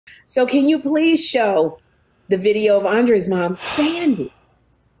So can you please show the video of Andre's mom, Sandy?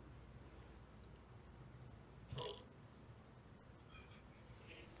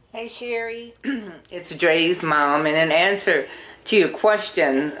 Hey, Sherri. It's Dre's mom. And in answer to your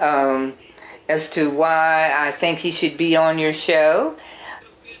question as to why I think he should be on your show,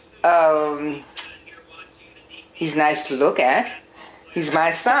 he's nice to look at. He's my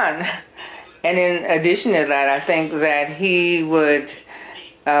son. And in addition to that, I think that he would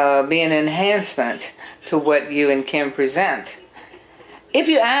be an enhancement to what you and Kym present. If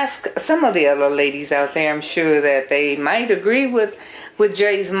you ask some of the other ladies out there, I'm sure that they might agree with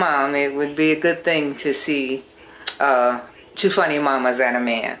Dre's mom. It would be a good thing to see two funny mamas and a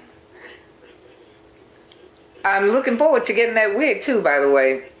man. I'm looking forward to getting that wig too, by the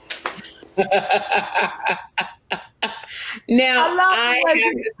way. Now,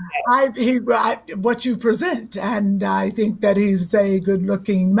 what you present, and I think that he's a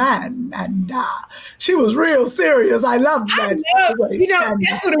good-looking man, and she was real serious. I love that. I know. You know,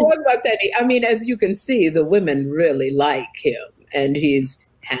 that's what it was about Sandy. I mean, as you can see, the women really like him, and he's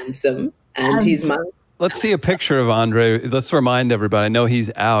handsome, and he's my. Let's see a picture of Andre. Let's remind everybody. I know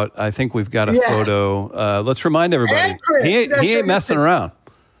he's out. I think we've got a photo. Let's remind everybody. He ain't messing around.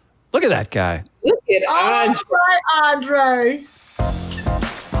 Look at that guy. Look at Andre. Andre.